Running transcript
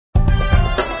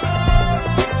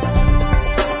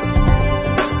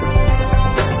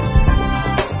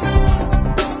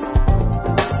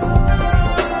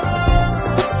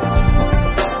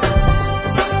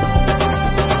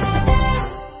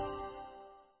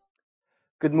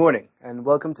Good morning, and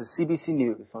welcome to CBC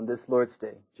News on this Lord's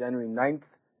Day, January 9th,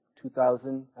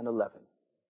 2011.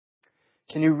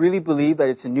 Can you really believe that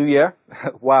it's a new year?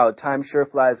 Wow, time sure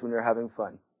flies when you're having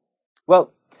fun.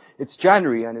 Well, it's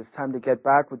January, and it's time to get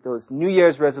back with those New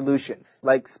Year's resolutions,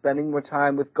 like spending more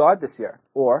time with God this year,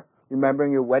 or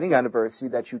remembering your wedding anniversary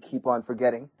that you keep on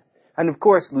forgetting, and of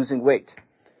course, losing weight.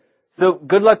 So,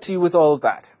 good luck to you with all of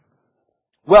that.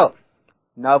 Well,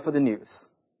 now for the news.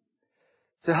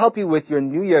 To help you with your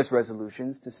New Year's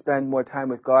resolutions to spend more time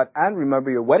with God and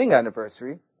remember your wedding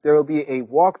anniversary, there will be a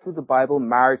Walk Through the Bible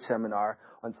Marriage Seminar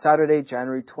on Saturday,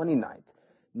 January 29th,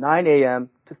 9 a.m.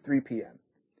 to 3 p.m.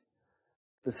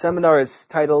 The seminar is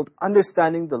titled,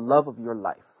 Understanding the Love of Your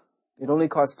Life. It only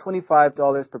costs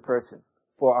 $25 per person.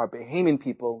 For our Bahamian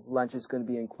people, lunch is going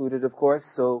to be included, of course,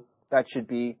 so that should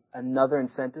be another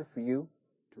incentive for you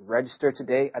to register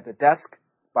today at the desk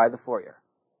by the foyer.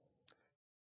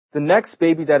 The next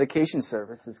baby dedication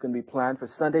service is going to be planned for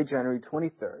Sunday, January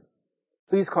 23rd.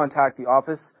 Please contact the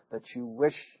office that you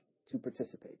wish to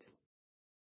participate.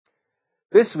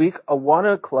 This week,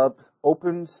 Awana Club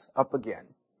opens up again,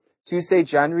 Tuesday,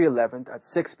 January 11th at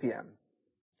 6 p.m.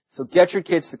 So get your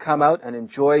kids to come out and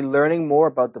enjoy learning more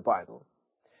about the Bible.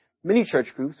 Mini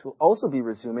church groups will also be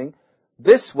resuming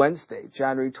this Wednesday,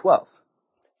 January 12th.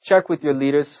 Check with your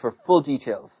leaders for full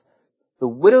details. The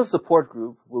Widow Support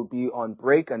Group will be on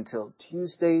break until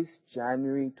Tuesday,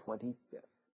 January 25th.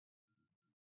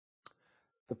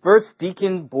 The first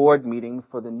Deacon Board meeting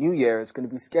for the new year is going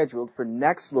to be scheduled for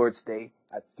next Lord's Day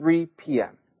at 3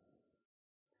 p.m.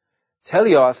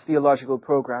 Telios Theological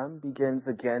Program begins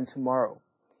again tomorrow,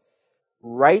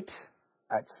 right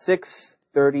at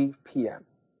 6:30 p.m.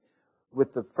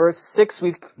 with the first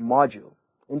 6-week module,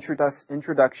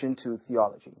 Introduction to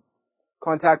Theology.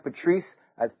 Contact Patrice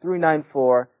at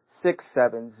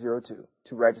 394-6702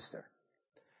 to register.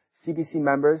 CBC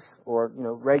members or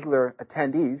regular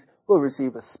attendees will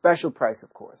receive a special price,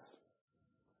 of course.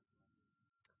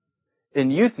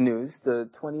 In youth news, the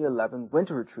 2011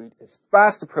 Winter Retreat is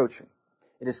fast approaching.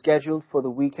 It is scheduled for the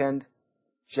weekend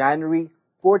January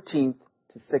 14th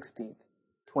to 16th,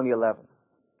 2011.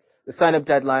 The sign-up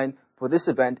deadline for this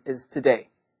event is today.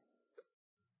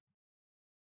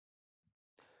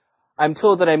 I'm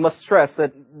told that I must stress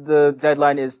that the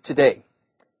deadline is today.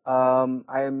 I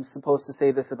am supposed to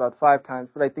say this about 5 times,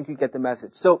 but I think you get the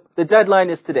message. So the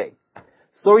deadline is today.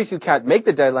 Sorry if you can't make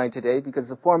the deadline today because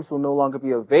the forms will no longer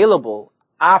be available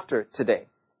after today.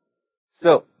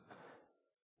 So,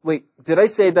 wait, did I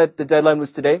say that the deadline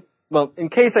was today? Well, in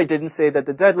case I didn't say that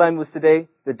the deadline was today,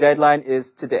 the deadline is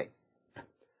today.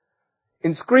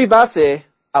 Inscríbase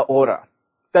ahora.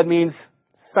 That means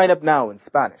sign up now in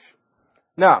Spanish.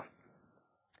 Now,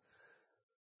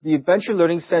 the Adventure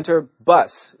Learning Center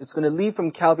bus is going to leave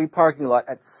from Calvary parking lot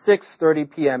at 6:30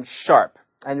 p.m. sharp,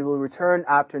 and it will return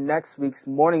after next week's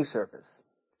morning service.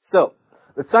 So,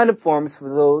 the sign-up forms for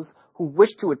those who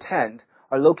wish to attend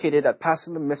are located at Pastor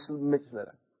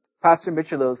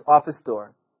Michelo's office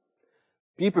door.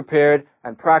 Be prepared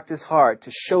and practice hard to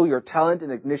show your talent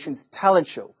in Ignition's talent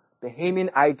show,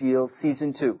 Bahamian Ideal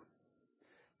Season 2.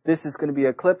 This is going to be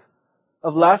a clip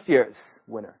of last year's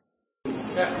winner.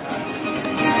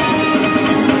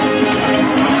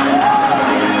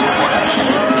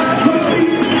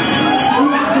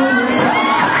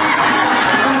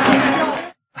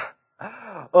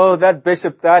 Oh, that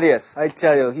Bishop Thaddeus, I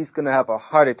tell you, he's going to have a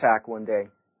heart attack one day.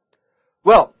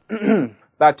 Well,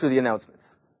 back to the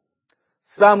announcements.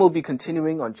 SAM will be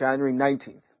continuing on January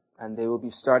 19th, and they will be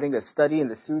starting a study in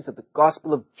the series of the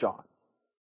Gospel of John.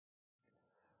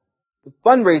 The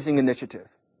fundraising initiative.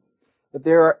 If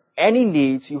there are any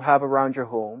needs you have around your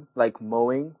home, like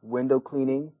mowing, window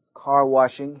cleaning, car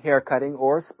washing, hair cutting,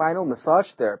 or spinal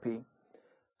massage therapy,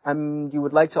 and you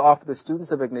would like to offer the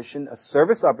students of Ignition a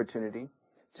service opportunity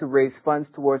to raise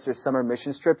funds towards their summer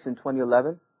mission trips in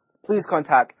 2011, please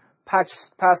contact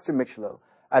Pastor Michelo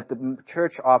at the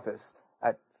church office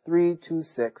at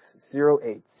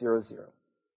 326-0800.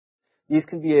 These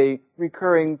can be a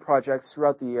recurring projects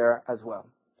throughout the year as well.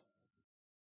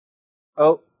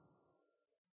 Oh,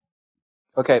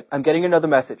 okay, I'm getting another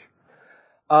message.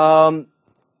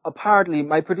 Apparently,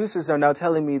 my producers are now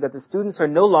telling me that the students are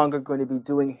no longer going to be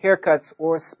doing haircuts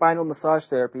or spinal massage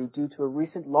therapy due to a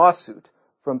recent lawsuit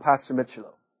from Pastor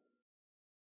Michelo.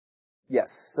 Yes,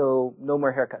 so no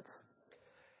more haircuts.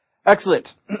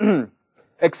 Excellent.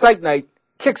 Excite Night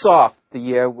kicks off the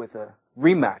year with a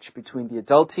rematch between the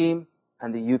adult team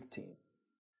and the youth team.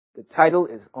 The title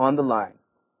is on the line.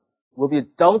 Will the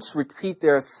adults repeat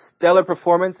their stellar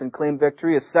performance and claim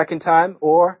victory a second time,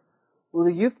 or will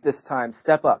the youth this time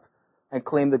step up and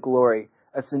claim the glory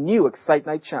That's the new Excite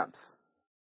Night Champs.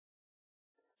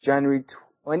 January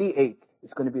 28th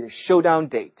is going to be the showdown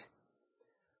date.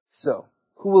 So,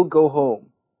 who will go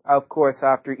home? Of course,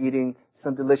 after eating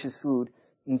some delicious food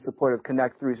in support of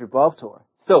Connect 3's Revolve Tour.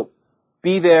 So,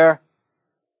 be there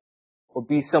or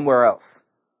be somewhere else.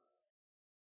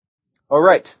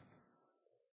 Alright.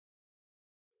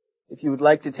 If you would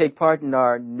like to take part in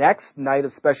our next night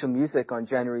of special music on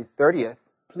January 30th,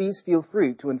 please feel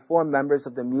free to inform members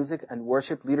of the music and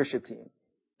worship leadership team.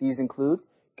 These include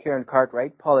Karen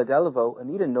Cartwright, Paula Delaveau,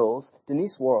 Anita Knowles,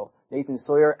 Denise Worrell, Nathan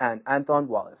Sawyer, and Anthon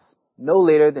Wallace, no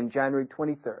later than January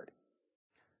 23rd.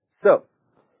 So,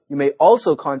 you may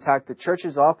also contact the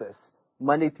church's office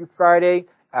Monday through Friday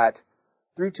at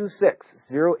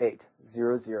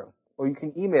 326-0800, or you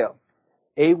can email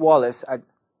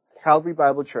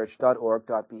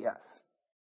awallace@calvarybiblechurch.org.bs.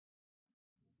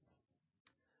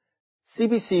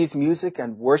 CBC's Music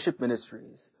and Worship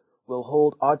Ministries will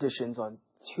hold auditions on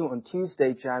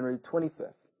Tuesday, January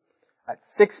 25th at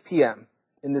 6 p.m.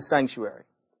 in the sanctuary.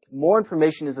 More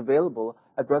information is available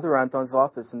at Brother Anthon's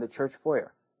office in the church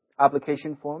foyer.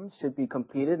 Application forms should be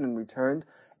completed and returned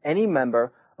any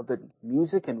member of the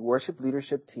Music and Worship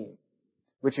Leadership team,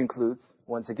 which includes,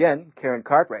 once again, Karen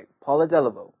Cartwright, Paula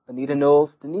Delaveau, Anita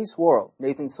Knowles, Denise Worrell,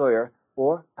 Nathan Sawyer,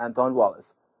 or Anthon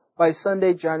Wallace, by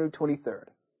Sunday, January 23rd.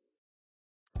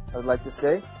 I would like to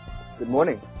say good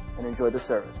morning and enjoy the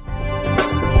service.